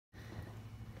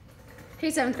Okay,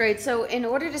 7th grade, so in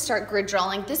order to start grid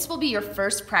drawing, this will be your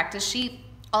first practice sheet.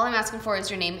 All I'm asking for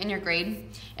is your name and your grade.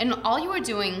 And all you are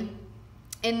doing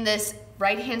in this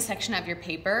right-hand section of your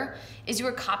paper is you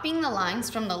are copying the lines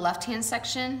from the left-hand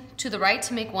section to the right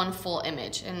to make one full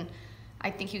image. And I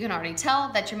think you can already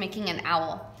tell that you're making an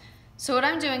owl. So what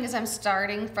I'm doing is I'm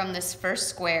starting from this first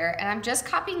square and I'm just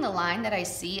copying the line that I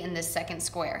see in this second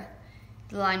square.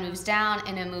 The line moves down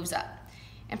and it moves up.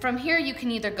 And from here you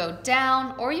can either go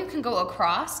down or you can go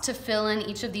across to fill in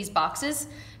each of these boxes.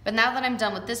 But now that I'm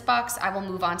done with this box, I will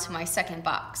move on to my second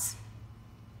box.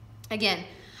 Again,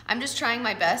 I'm just trying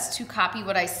my best to copy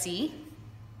what I see.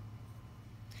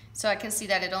 So I can see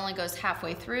that it only goes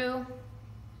halfway through.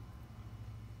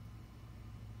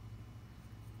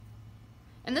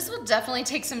 And this will definitely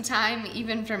take some time,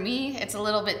 even for me. It's a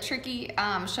little bit tricky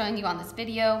showing you on this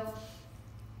video.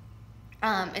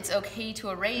 It's okay to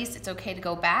erase, it's okay to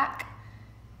go back,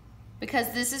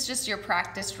 because this is just your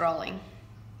practice drawing.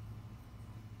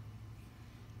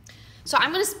 So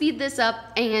I'm going to speed this up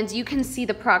and you can see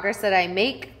the progress that I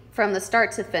make from the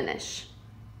start to finish.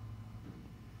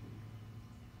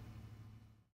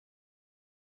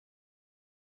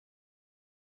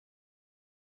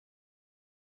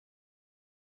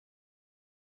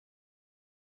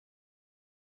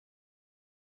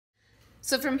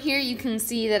 So from here you can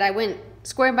see that I went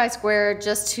square by square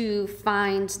just to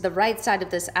find the right side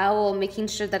of this owl, making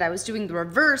sure that I was doing the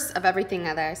reverse of everything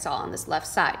that I saw on this left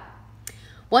side.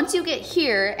 Once you get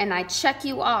here and I check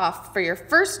you off for your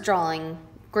first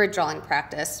grid drawing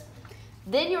practice,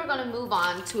 then you're going to move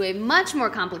on to a much more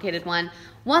complicated one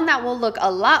that will look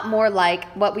a lot more like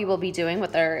what we will be doing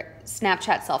with our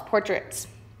Snapchat self-portraits.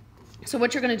 So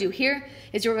what you're going to do here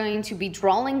is you're going to be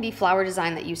drawing the flower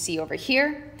design that you see over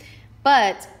here.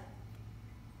 But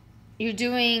you're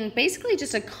doing basically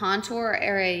just a contour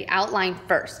or a outline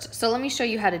first. So let me show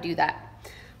you how to do that.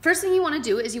 First thing you want to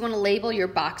do is you want to label your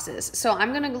boxes. So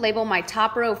I'm going to label my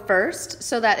top row first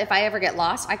so that if I ever get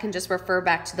lost, I can just refer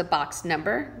back to the box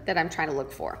number that I'm trying to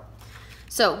look for.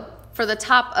 So for the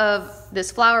top of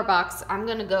this flower box, I'm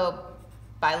going to go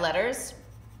by letters,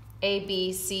 A,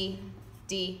 B, C,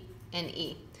 D, and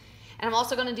E. And I'm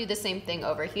also going to do the same thing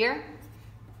over here.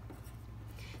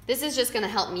 This is just going to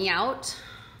help me out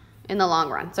in the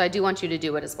long run, so I do want you to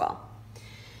do it as well.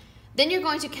 Then you're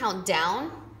going to count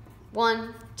down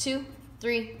 1, 2,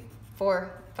 3,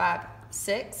 4, 5,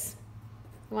 6.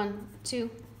 1, 2,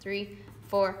 3,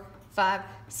 4, 5,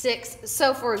 6.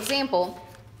 So for example,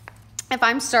 if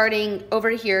I'm starting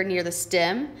over here near the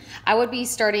stem, I would be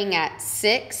starting at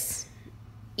 6E.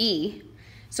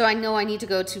 So I know I need to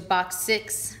go to box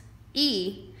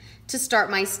 6E to start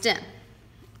my stem.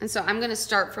 And so I'm going to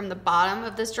start from the bottom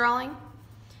of this drawing.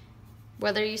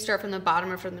 Whether you start from the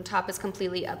bottom or from the top is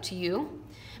completely up to you.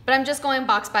 But I'm just going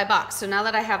box by box. So now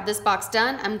that I have this box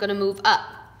done, I'm going to move up.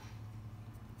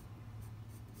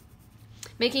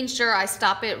 Making sure I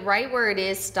stop it right where it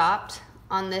is stopped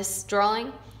on this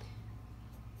drawing.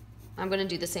 I'm going to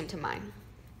do the same to mine.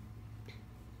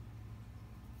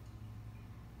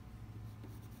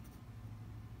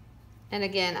 And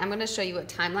again, I'm going to show you a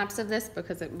time lapse of this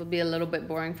because it will be a little bit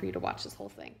boring for you to watch this whole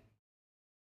thing.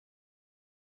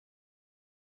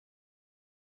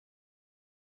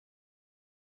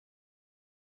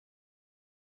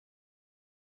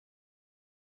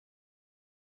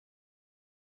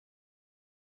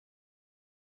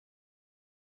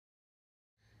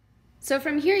 So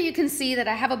from here you can see that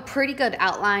I have a pretty good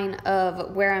outline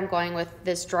of where I'm going with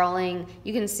this drawing.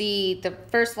 You can see the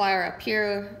first flower up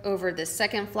here over the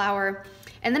second flower,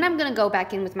 and then I'm going to go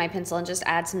back in with my pencil and just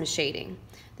add some shading.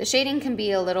 The shading can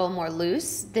be a little more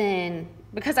loose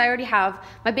because I already have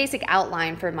my basic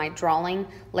outline for my drawing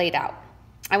laid out.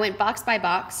 I went box by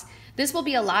box. This will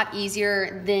be a lot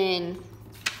easier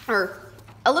or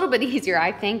a little bit easier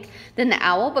I think, than the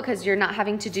owl because you're not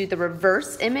having to do the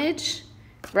reverse image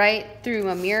right through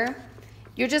a mirror.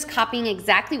 You're just copying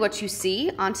exactly what you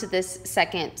see onto this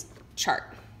second chart.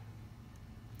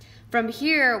 From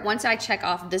here, once I check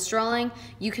off this drawing,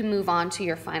 you can move on to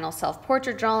your final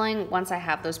self-portrait drawing once I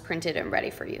have those printed and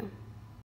ready for you.